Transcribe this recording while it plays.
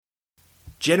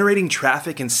Generating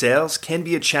traffic and sales can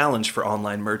be a challenge for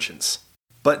online merchants.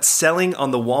 But selling on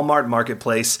the Walmart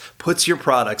Marketplace puts your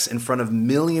products in front of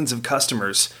millions of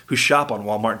customers who shop on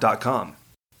Walmart.com.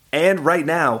 And right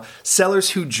now, sellers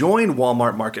who join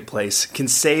Walmart Marketplace can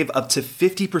save up to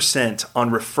 50% on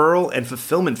referral and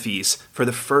fulfillment fees for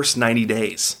the first 90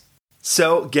 days.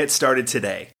 So get started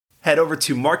today. Head over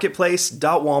to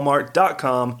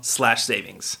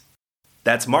marketplace.walmart.com/savings.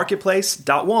 That's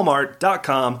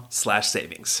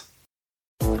marketplace.walmart.com/savings.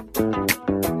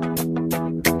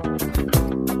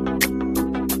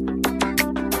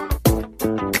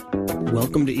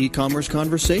 Welcome to E-Commerce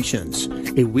Conversations,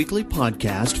 a weekly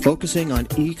podcast focusing on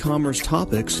e-commerce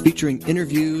topics featuring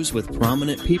interviews with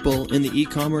prominent people in the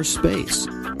e-commerce space.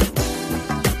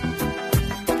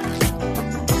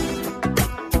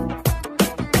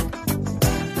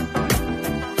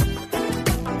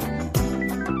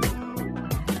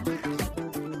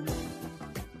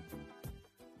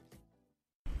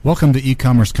 Welcome to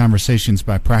E-Commerce Conversations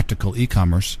by Practical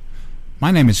E-Commerce. My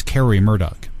name is Kerry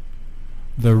Murdoch.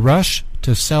 The rush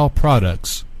to sell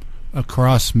products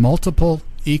across multiple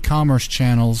e-commerce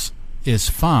channels is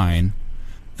fine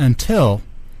until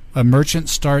a merchant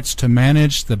starts to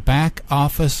manage the back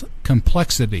office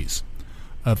complexities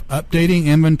of updating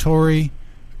inventory,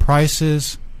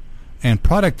 prices, and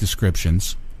product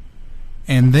descriptions,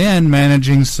 and then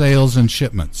managing sales and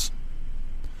shipments.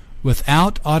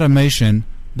 Without automation,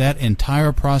 that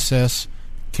entire process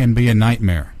can be a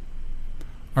nightmare.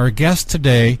 Our guest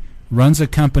today runs a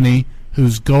company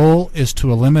whose goal is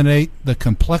to eliminate the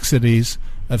complexities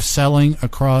of selling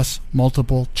across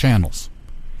multiple channels.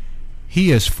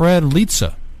 He is Fred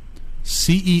Lietze,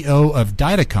 CEO of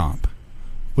Dynacomp,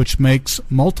 which makes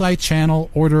multi-channel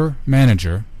order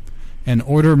manager and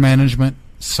order management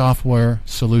software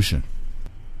solution.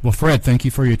 Well, Fred, thank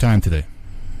you for your time today.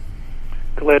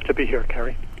 Glad to be here,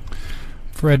 Kerry.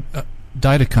 Fred,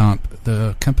 Dynacomp,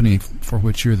 the company for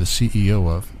which you're the CEO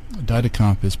of,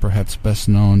 Dynacomp is perhaps best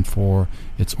known for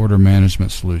its order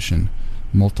management solution,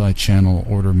 multi-channel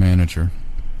order manager.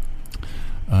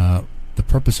 The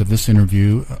purpose of this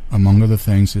interview, among other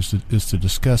things, is to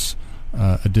discuss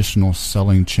additional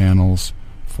selling channels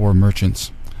for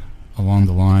merchants along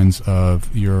the lines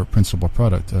of your principal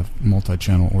product, of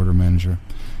multi-channel order manager.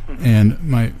 Mm-hmm. And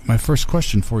my first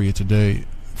question for you today,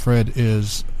 Fred,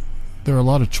 is there are a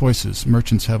lot of choices.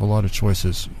 Merchants have a lot of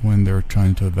choices when they're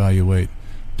trying to evaluate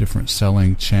different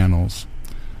selling channels.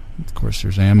 Of course,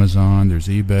 there's Amazon, there's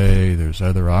eBay, there's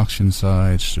other auction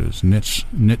sites, there's niche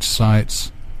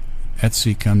sites.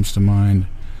 Etsy comes to mind.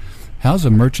 How's a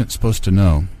merchant supposed to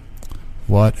know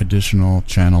what additional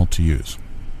channel to use?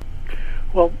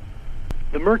 Well,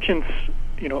 the merchants,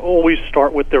 always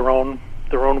start with their own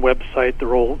website,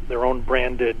 their own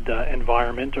branded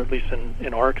environment, or at least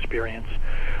in our experience.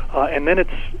 And then it's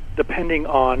depending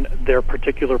on their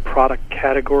particular product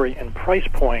category and price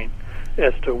point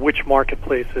as to which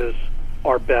marketplaces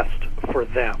are best for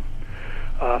them.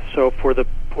 So for the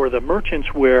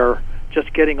merchants where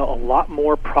just getting a lot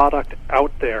more product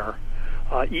out there,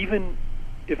 even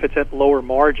if it's at lower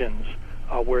margins,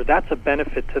 where that's a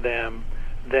benefit to them,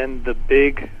 then the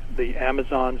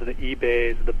Amazons, the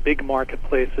eBays, the big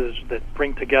marketplaces that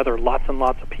bring together lots and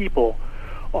lots of people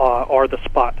are the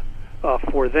spot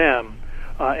for them,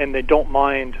 and they don't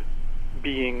mind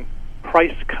being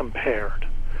price compared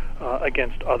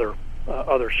against other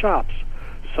shops.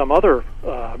 Some other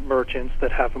merchants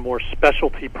that have a more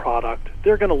specialty product,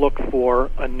 they're going to look for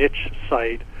a niche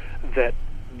site that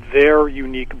their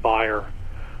unique buyer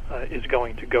is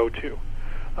going to go to.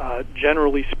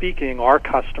 Generally speaking, our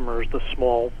customers, the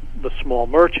small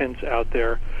merchants out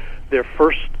there, their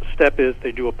first step is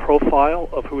they do a profile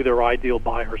of who their ideal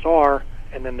buyers are,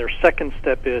 and then their second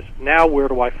step is, now where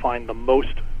do I find the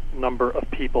most number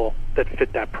of people that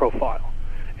fit that profile?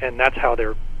 And that's how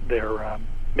they're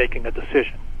making a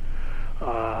decision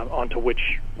onto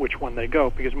which one they go,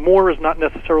 because more is not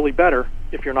necessarily better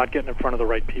if you're not getting in front of the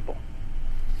right people.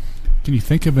 Can you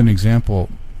think of an example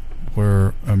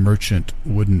where a merchant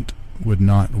would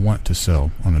not want to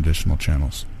sell on additional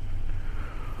channels?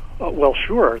 Well,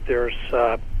 sure. There's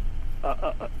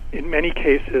in many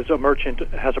cases, a merchant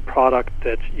has a product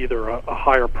that's either a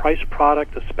higher price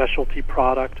product, a specialty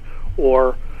product,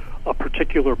 or a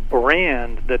particular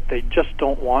brand that they just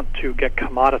don't want to get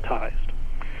commoditized.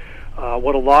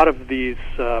 What a lot of these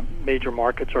major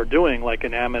markets are doing, like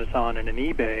an Amazon and an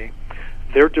eBay,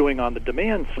 they're doing on the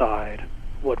demand side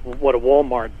what a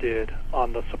Walmart did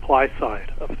on the supply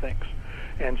side of things,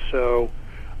 and so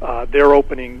they're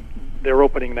opening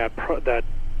that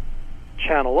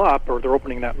channel up, or they're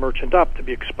opening that merchant up to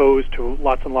be exposed to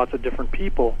lots and lots of different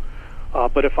people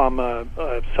But if I'm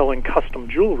selling custom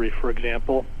jewelry, for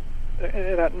example,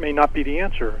 that may not be the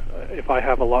answer. If I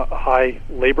have a high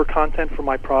labor content for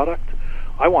my product,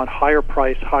 I want higher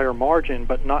price, higher margin,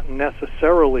 but not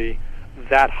necessarily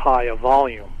that high a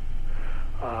volume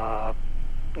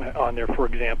on there, for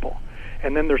example.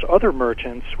 And then there's other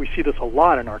merchants, we see this a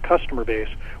lot in our customer base,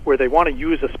 where they want to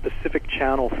use a specific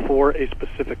channel for a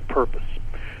specific purpose.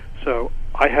 So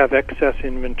I have excess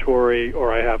inventory,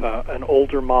 or I have an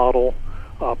older model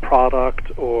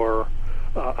product, or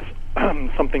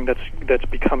something that's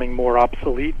becoming more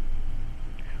obsolete.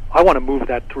 I want to move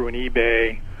that through an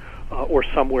eBay or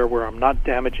somewhere where I'm not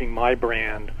damaging my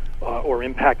brand or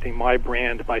impacting my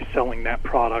brand by selling that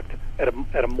product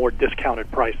at a more discounted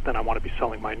price than I want to be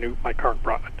selling my current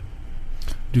product.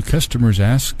 Do customers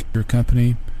ask your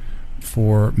company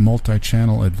for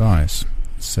multi-channel advice,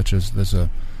 such as there's a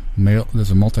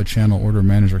multi-channel order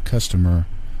manager customer,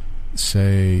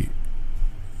 say,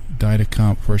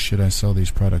 Dynacomp, where should I sell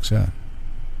these products at?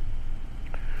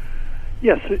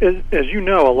 Yes, as you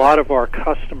know, a lot of our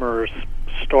customers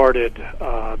started,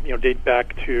 date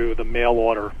back to the mail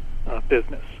order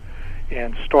business,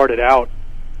 and started out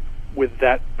with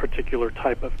that particular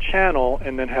type of channel,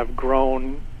 and then have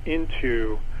grown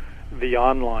into the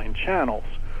online channels.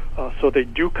 So they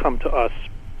do come to us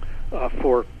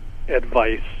for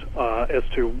advice as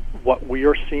to what we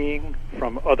are seeing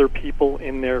from other people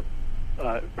in their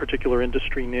particular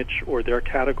industry niche or their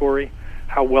category.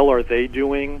 How well are they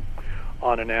doing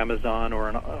on an Amazon or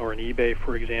an eBay,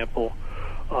 for example,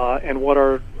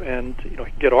 and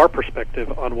get our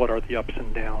perspective on what are the ups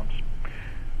and downs.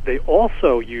 They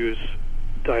also use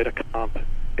Dynacomp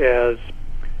as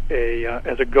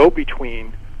a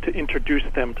go-between to introduce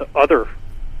them to other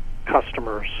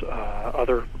customers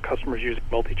using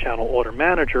multi-channel order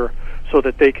manager, so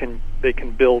that they can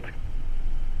build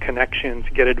connections,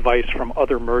 get advice from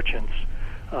other merchants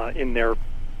in their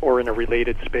or in a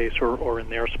related space or in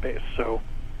their space. So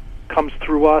comes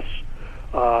through us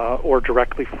or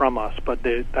directly from us, but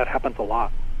that happens a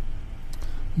lot.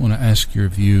 I want to ask your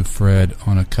view, Fred,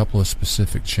 on a couple of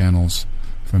specific channels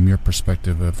from your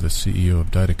perspective of the CEO of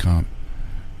Dynacomp.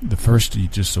 The first you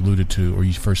just alluded to, or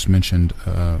you first mentioned,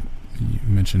 a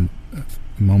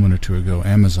moment or two ago,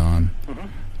 Amazon.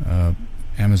 Mm-hmm.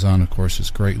 Amazon, of course,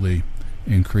 is greatly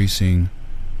increasing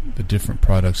the different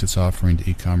products it's offering to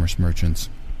e-commerce merchants,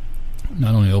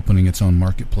 not only opening its own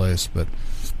marketplace, but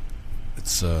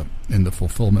it's in the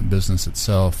fulfillment business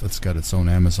itself. It's got its own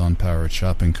Amazon-powered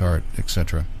shopping cart,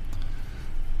 etc.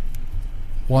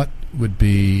 What would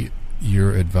be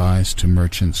your advice to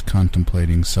merchants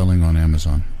contemplating selling on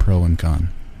Amazon, pro and con?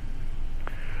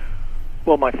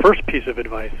 Well, my first piece of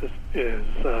advice is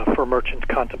for merchants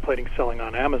contemplating selling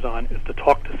on Amazon is to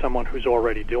talk to someone who's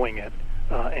already doing it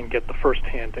and get the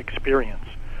first-hand experience.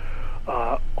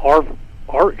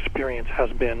 Our experience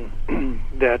has been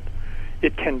that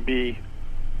it can be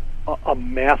a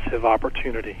massive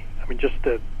opportunity. I mean, just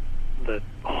the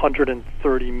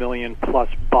 130 million plus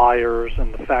buyers,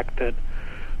 and the fact that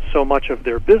so much of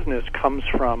their business comes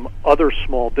from other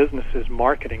small businesses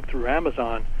marketing through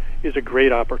Amazon is a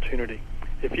great opportunity.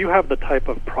 If you have the type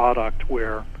of product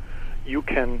where you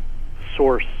can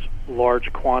source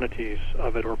large quantities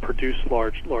of it or produce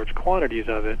large quantities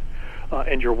of it,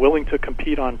 and you're willing to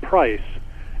compete on price,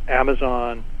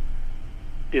 Amazon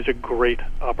is a great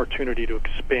opportunity to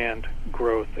expand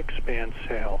growth, expand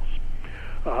sales.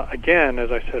 Again,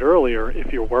 as I said earlier,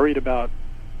 if you're worried about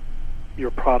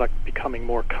your product becoming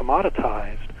more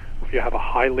commoditized, if you have a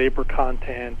high labor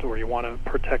content, or you want to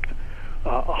protect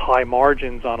high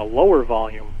margins on a lower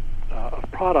volume of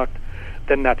product,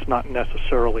 then that's not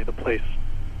necessarily the place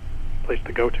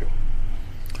to go to.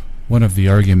 One of the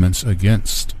arguments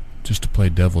against, just to play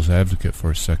devil's advocate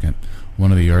for a second,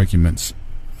 one of the arguments,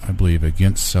 I believe,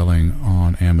 against selling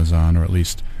on Amazon, or at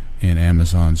least in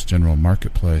Amazon's general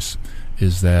marketplace,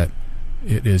 is that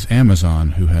it is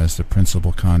Amazon who has the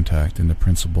principal contact and the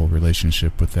principal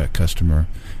relationship with that customer,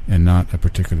 and not a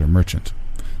particular merchant.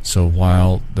 So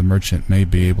while the merchant may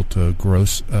be able to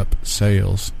gross up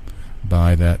sales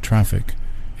by that traffic,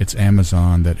 it's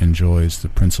Amazon that enjoys the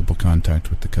principal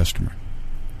contact with the customer.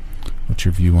 What's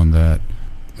your view on that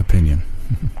opinion?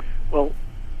 Well,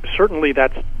 certainly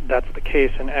that's the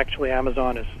case, and actually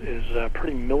Amazon is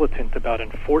pretty militant about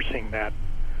enforcing that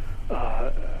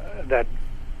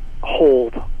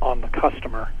hold on the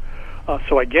customer.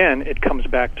 So again, it comes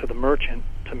back to the merchant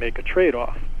to make a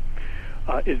trade-off.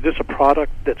 Is this a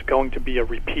product that's going to be a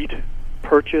repeat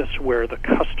purchase where the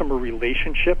customer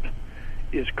relationship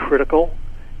is critical,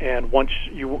 and once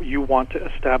you want to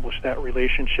establish that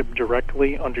relationship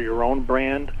directly under your own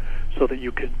brand so that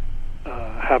you could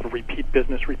have a repeat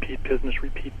business.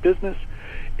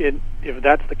 If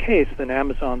that's the case, then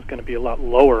Amazon's going to be a lot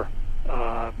lower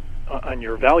on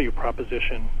your value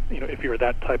proposition, if you're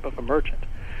that type of a merchant.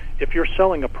 If you're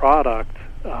selling a product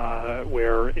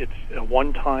where it's a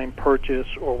one-time purchase,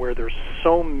 or where there's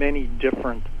so many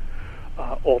different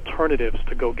alternatives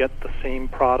to go get the same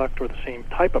product or the same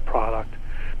type of product,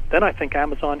 then I think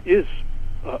Amazon is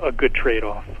a good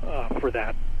trade-off for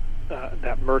that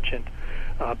merchant,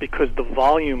 because the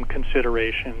volume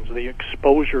considerations, the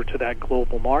exposure to that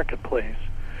global marketplace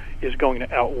is going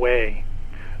to outweigh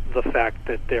the fact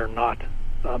that they're not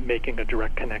making a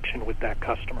direct connection with that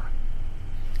customer.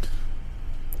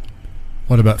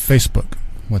 What about Facebook?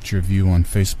 What's your view on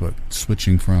Facebook,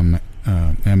 switching from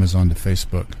Amazon to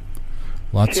Facebook?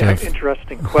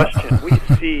 Interesting question. We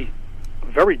see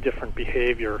very different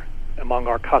behavior among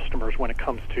our customers when it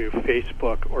comes to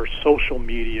Facebook or social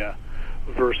media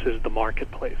versus the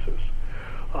marketplaces.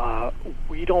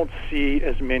 We don't see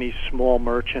as many small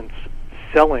merchants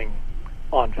selling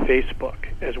on Facebook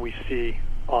as we see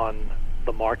on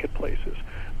the marketplaces.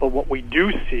 But what we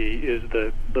do see is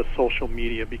the social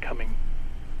media becoming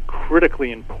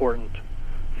critically important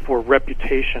for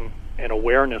reputation and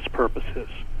awareness purposes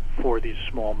for these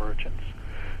small merchants.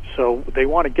 So they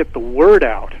want to get the word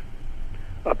out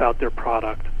about their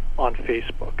product on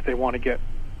Facebook. They want to get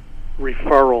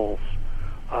referrals.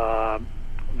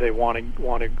 They want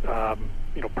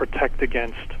to protect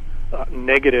against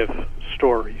negative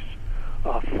stories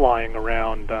flying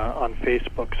around on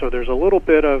Facebook. So there's a little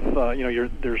bit of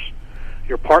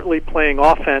you're partly playing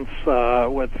offense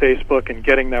with Facebook and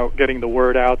getting the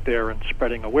word out there and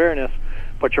spreading awareness,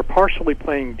 but you're partially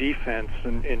playing defense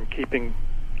in keeping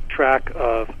track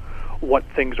of what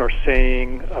things are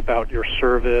saying about your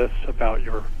service, about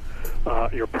your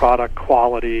product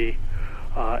quality,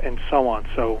 and so on.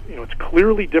 So it's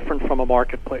clearly different from a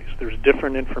marketplace. There's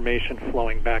different information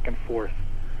flowing back and forth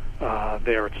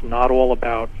there. It's not all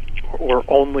about or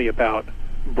only about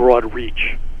broad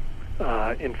reach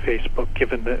in Facebook,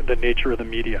 given the nature of the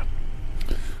media.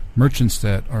 Merchants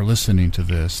that are listening to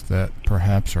this that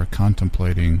perhaps are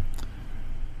contemplating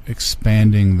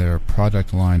expanding their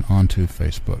product line onto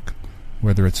Facebook,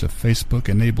 whether it's a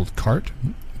Facebook-enabled cart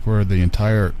where the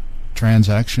entire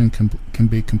transaction can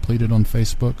be completed on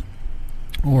Facebook,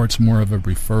 or it's more of a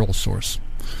referral source.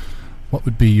 What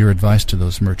would be your advice to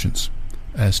those merchants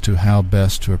as to how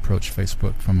best to approach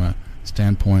Facebook from a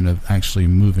standpoint of actually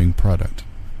moving product?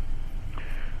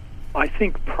 I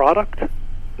think product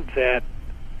that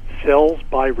sells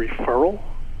by referral,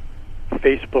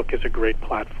 Facebook is a great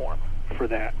platform for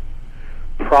that.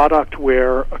 Product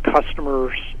where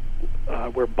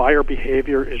where buyer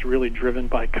behavior is really driven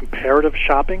by comparative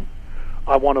shopping.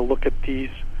 I want to look at these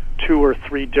 2 or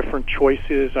 3 different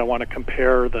choices. I want to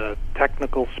compare the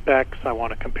technical specs. I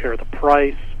want to compare the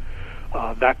price,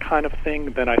 that kind of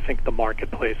thing. Then I think the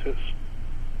marketplaces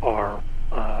are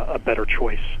a better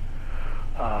choice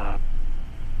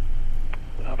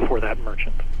for that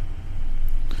merchant.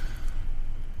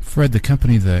 Fred, the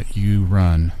company that you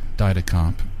run,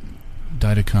 Dynacomp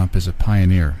is a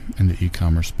pioneer in the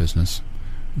e-commerce business.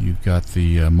 You've got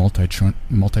the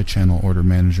multi-channel order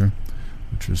manager,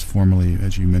 which was formerly,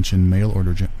 as you mentioned, mail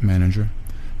order manager,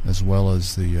 as well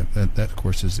as that of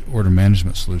course is the order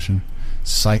management solution.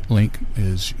 SiteLink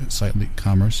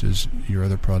Commerce is your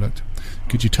other product.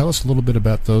 Could you tell us a little bit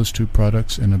about those 2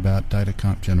 products and about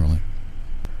Dynacomp generally?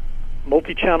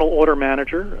 Multi-channel order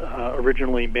manager,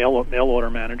 originally mail order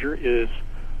manager, is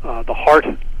the heart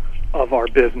of our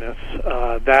business.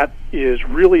 That is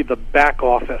really the back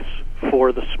office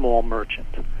for the small merchant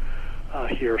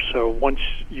here. So once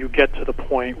you get to the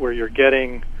point where you're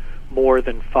getting more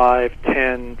than 5,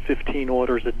 10, 15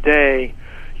 orders a day,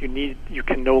 you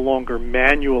can no longer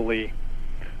manually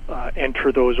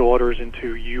enter those orders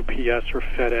into UPS or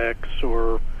FedEx,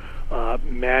 or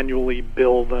manually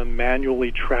bill them,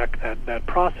 manually track that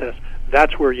process.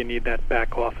 That's where you need that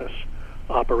back office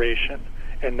operation,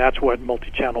 and that's what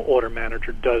Multi-Channel Order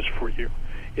Manager does for you.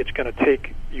 It's going to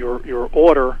take your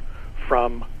order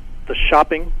from the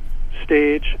shopping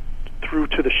stage through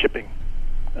to the shipping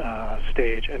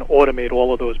stage and automate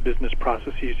all of those business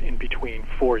processes in between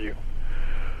for you.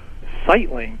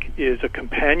 SiteLink is a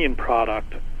companion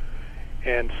product,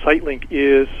 and SiteLink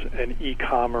is an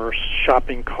e-commerce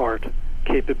shopping cart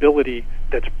capability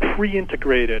that's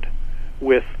pre-integrated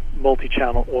with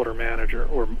Multi-Channel Order Manager,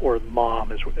 or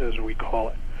MOM as we call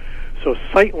it. So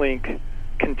SiteLink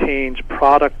contains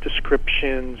product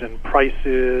descriptions and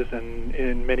prices, and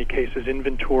in many cases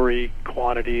inventory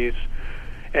quantities,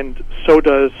 And so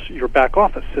does your back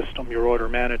office system, your order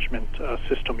management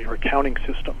system, your accounting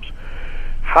systems.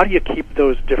 How do you keep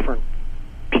those different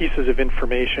pieces of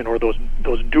information, or those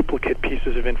duplicate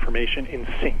pieces of information, in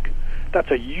sync?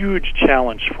 That's a huge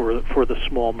challenge for the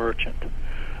small merchant.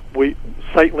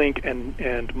 SiteLink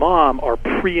and Mom are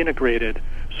pre-integrated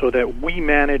so that we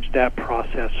manage that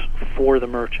process for the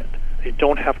merchant. They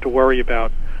don't have to worry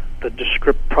about the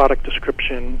product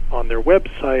description on their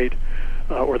website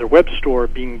or their web store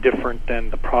being different than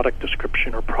the product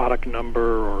description or product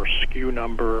number or SKU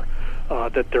number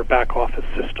that their back office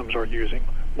systems are using.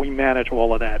 We manage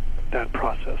all of that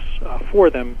process for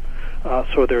them,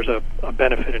 so there's a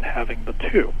benefit in having the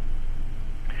two.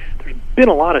 There's been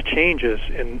a lot of changes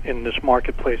in this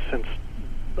marketplace since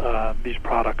these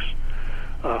products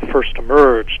first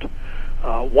emerged.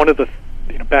 One of the,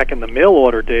 back in the mail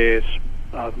order days,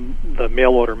 the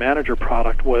mail order manager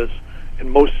product was, in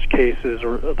most cases,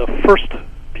 or the first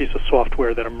piece of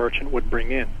software that a merchant would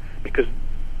bring in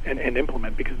and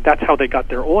implement, because that's how they got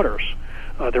their orders.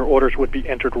 Their orders would be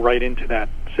entered right into that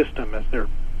system as they're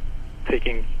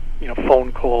taking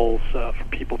phone calls from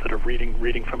people that are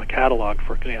reading from a catalog,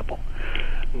 for example.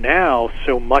 Now,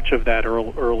 so much of that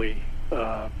early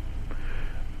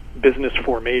business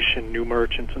formation, new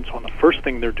merchants and so on, the first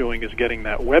thing they're doing is getting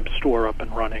that web store up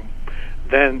and running.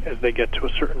 Then, as they get to a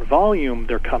certain volume,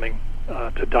 they're coming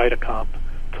to Dynacomp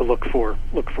to look for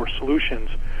solutions,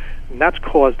 and that's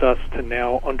caused us to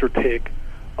now undertake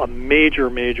a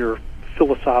major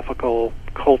philosophical,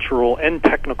 cultural, and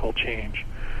technical change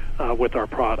with our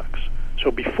products.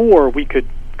 So before, we could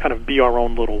kind of be our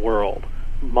own little world.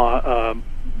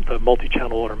 The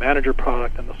multi-channel order manager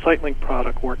product and the SiteLink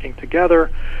product working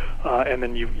together, and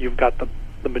then you've got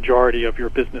the majority of your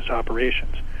business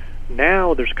operations.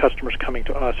 Now there's customers coming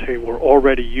to us, hey, we're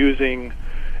already using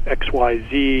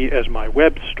XYZ as my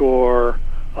web store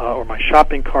or my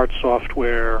shopping cart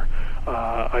software.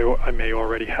 I may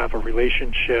already have a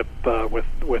relationship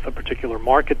with a particular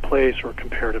marketplace or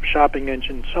comparative shopping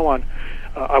engine, and so on.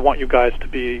 I want you guys to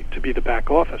be the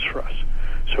back office for us.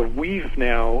 So we've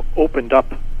now opened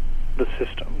up the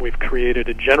system. We've created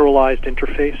a generalized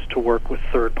interface to work with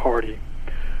third-party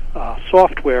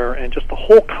software, and just the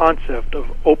whole concept of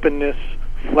openness,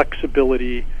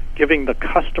 flexibility, giving the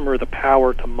customer the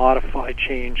power to modify,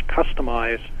 change,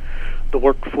 customize the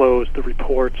workflows, the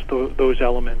reports, those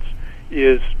elements,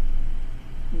 is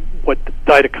what the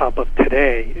Dynacomp of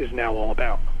today is now all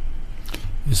about.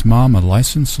 Is Mom a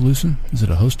licensed solution? Is it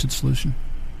a hosted solution?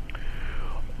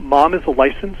 Mom is a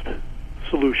licensed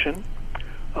solution.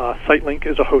 SiteLink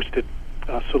is a hosted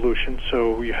solution,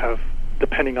 so you have,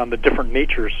 depending on the different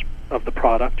natures of the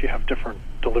product, you have different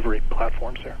delivery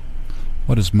platforms there.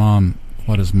 What does Mom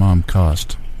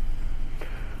cost?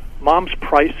 Mom's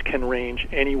price can range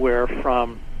anywhere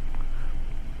from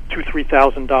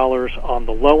 $2,000-$3,000 on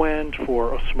the low end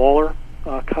for a smaller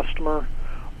customer,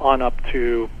 on up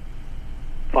to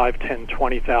 $5,000, $10,000,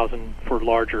 $20,000 for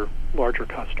larger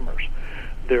customers.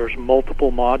 There's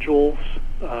multiple modules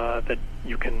that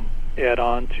you can add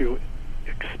on to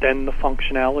extend the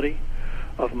functionality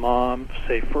of Mom,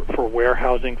 say for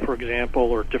warehousing, for example,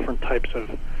 or different types of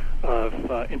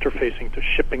interfacing to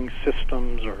shipping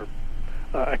systems or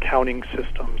accounting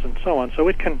systems and so on. So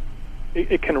it can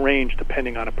range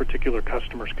depending on a particular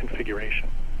customer's configuration.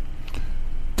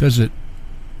 Does it?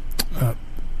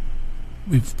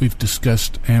 We've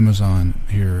discussed Amazon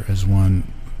here as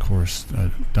one, of course,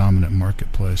 dominant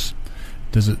marketplace.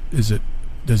 Does it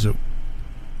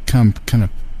come kind of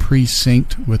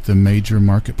pre-synced with the major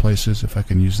marketplaces, if I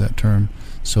can use that term?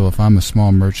 So if I'm a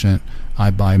small merchant, I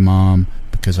buy Mom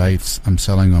because I'm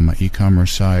selling on my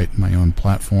e-commerce site, my own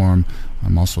platform.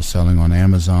 I'm also selling on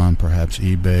Amazon, perhaps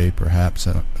eBay, perhaps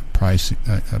a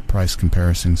price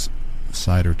comparison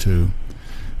site or two.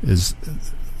 Is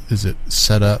it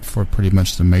set up for pretty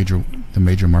much the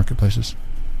major marketplaces?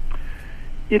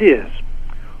 It is.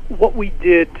 What we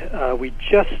did, we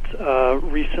just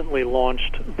recently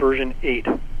launched version 8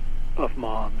 of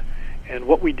Mom, and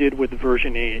what we did with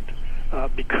version 8,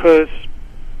 because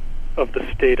of the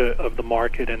state of the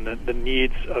market and the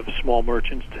needs of small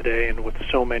merchants today, and with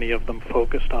so many of them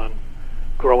focused on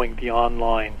growing the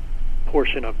online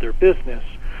portion of their business,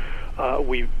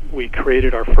 we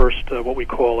created our first, what we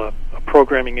call a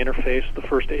programming interface. The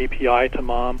first API to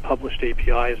Mom, published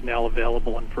API, is now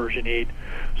available in version 8.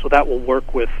 So that will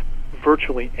work with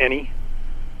virtually any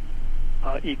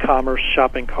e-commerce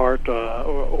shopping cart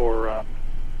or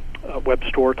web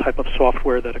store type of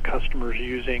software that a customer is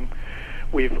using.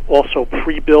 We've also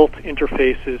pre-built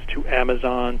interfaces to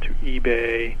Amazon, to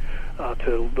eBay,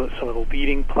 to some of the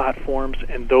leading platforms,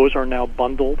 and those are now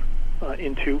bundled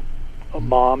into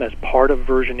MOM as part of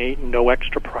version 8, no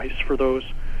extra price for those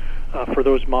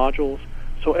modules.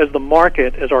 So as the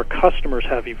market, as our customers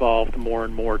have evolved more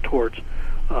and more towards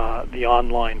the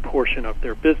online portion of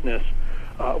their business,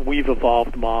 we've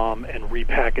evolved MOM and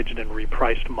repackaged and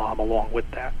repriced MOM along with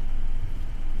that.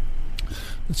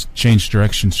 Let's change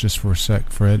directions just for a sec,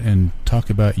 Fred, and talk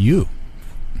about you.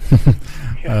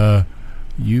 Yeah.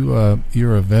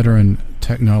 You're a veteran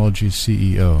technology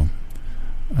CEO.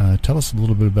 Tell us a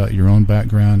little bit about your own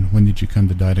background. When did you come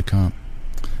to Dynacomp?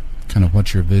 Kind of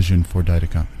what's your vision for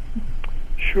Dynacomp?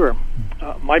 Sure.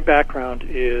 My background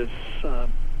is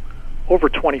over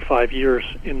 25 years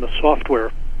in the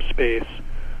software space.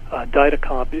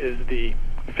 Dynacomp is the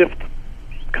 5th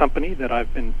company that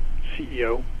I've been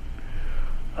CEO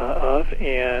of,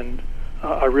 and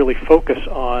I really focus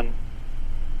on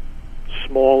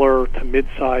smaller to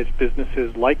mid-sized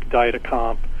businesses like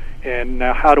Dynacomp, and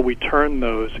now how do we turn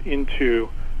those into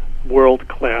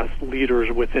world-class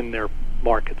leaders within their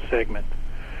market segment.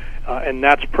 And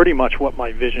that's pretty much what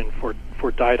my vision for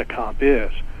Dynacomp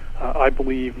is. I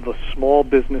believe the small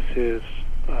businesses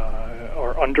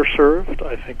are underserved.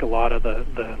 I think a lot of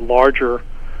the larger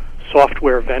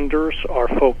software vendors are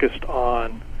focused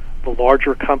on the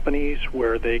larger companies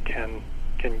where they can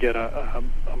get a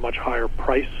much higher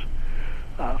price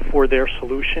for their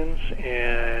solutions,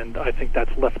 and I think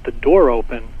that's left the door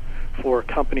open for a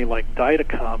company like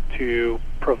Dynacomp to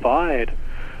provide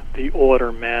the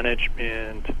order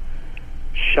management,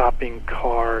 shopping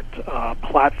cart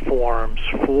platforms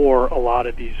for a lot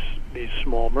of these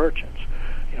small merchants.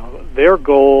 You know, their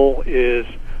goal is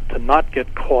to not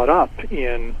get caught up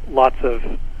in lots of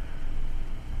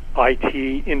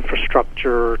IT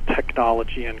infrastructure,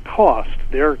 technology, and cost.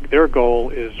 Their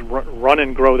goal is run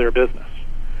and grow their business.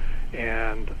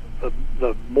 And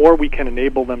the more we can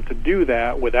enable them to do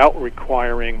that without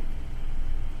requiring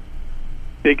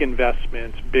big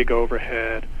investments, big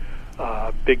overhead,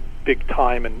 big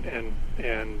time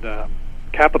and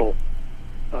capital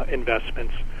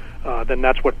investments, then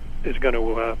that's what is going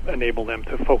to enable them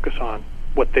to focus on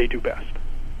what they do best.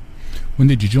 When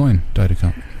did you join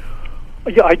Dynacomp?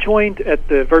 Yeah, I joined at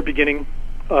the very beginning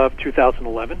of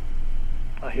 2011.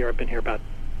 I've been here about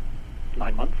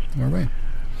 9 months. All right.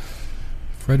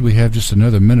 Fred, we have just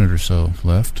another minute or so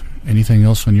left. Anything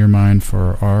else on your mind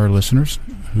for our listeners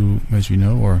who, as you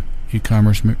know, are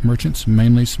e-commerce merchants,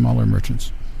 mainly smaller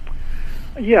merchants?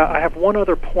 Yeah, I have one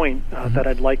other point that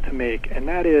I'd like to make, and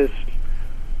that is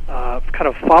kind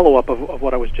of follow-up of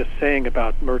what I was just saying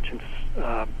about merchants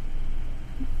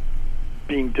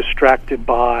being distracted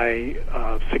by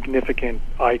significant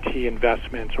IT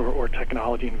investments or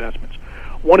technology investments.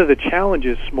 One of the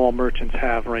challenges small merchants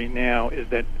have right now is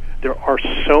that there are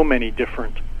so many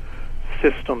different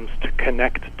systems to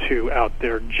connect to out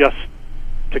there just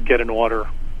to get an order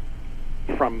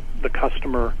from the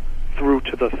customer through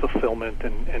to the fulfillment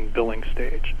and billing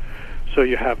stage. So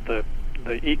you have the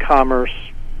e-commerce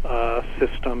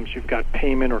systems, you've got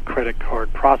payment or credit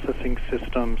card processing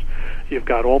systems, you've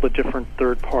got all the different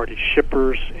third-party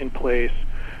shippers in place,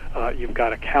 you've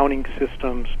got accounting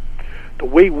systems. The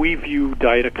way we view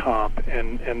Dynacomp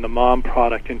and the MOM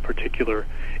product in particular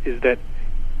is that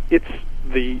it's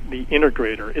the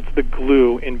integrator, it's the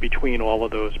glue in between all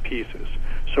of those pieces.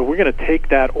 So we're going to take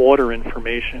that order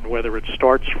information, whether it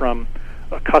starts from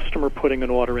a customer putting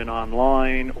an order in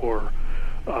online or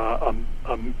a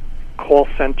call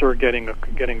center getting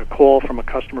a call from a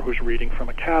customer who's reading from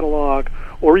a catalog,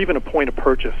 or even a point of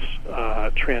purchase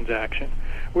transaction.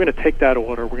 We're going to take that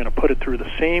order, we're going to put it through the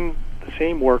same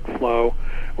workflow.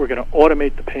 We're going to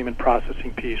automate the payment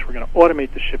processing piece. We're going to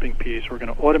automate the shipping piece. We're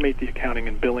going to automate the accounting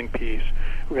and billing piece.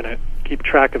 We're going to keep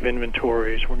track of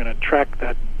inventories. We're going to track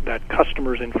that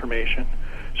customer's information.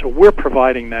 So we're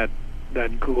providing that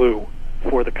glue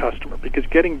for the customer, because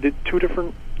getting 2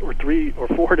 different or 3 or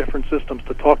 4 different systems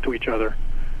to talk to each other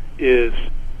is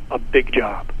a big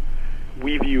job.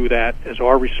 We view that as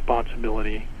our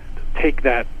responsibility to take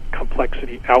that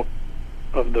complexity off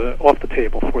the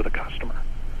table for the customer,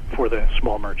 for the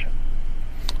small merchant.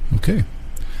 Okay.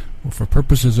 Well, for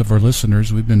purposes of our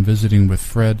listeners, we've been visiting with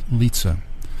Fred Lietze.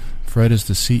 Fred is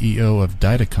the CEO of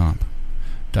Dynacomp.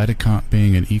 Dynacomp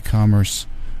being an e-commerce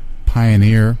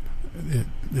pioneer,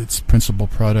 its principal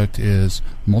product is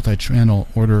multi-channel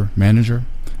order manager,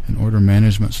 an order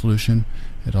management solution.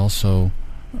 It also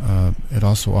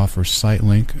offers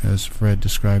SiteLink, as Fred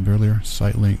described earlier,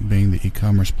 SiteLink being the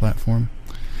e-commerce platform.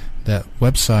 That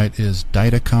website is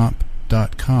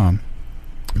Dynacomp.com.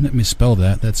 Let me spell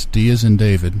that. That's D as in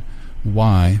David,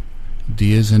 Y,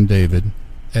 D as in David,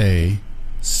 A,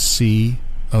 C,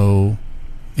 O,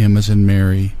 M as in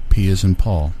Mary, P as in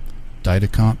Paul,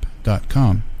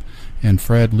 Dynacomp.com, and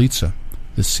Fred Lietze,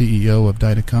 the CEO of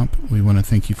Dynacomp. We want to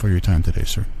thank you for your time today,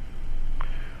 sir.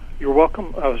 You're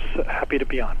welcome. I was happy to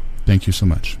be on. Thank you so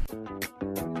much.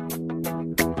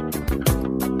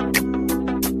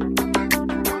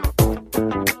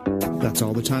 That's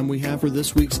all the time we have for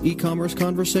this week's e-commerce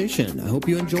conversation. I hope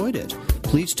you enjoyed it.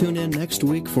 Please tune in next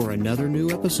week for another new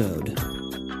episode.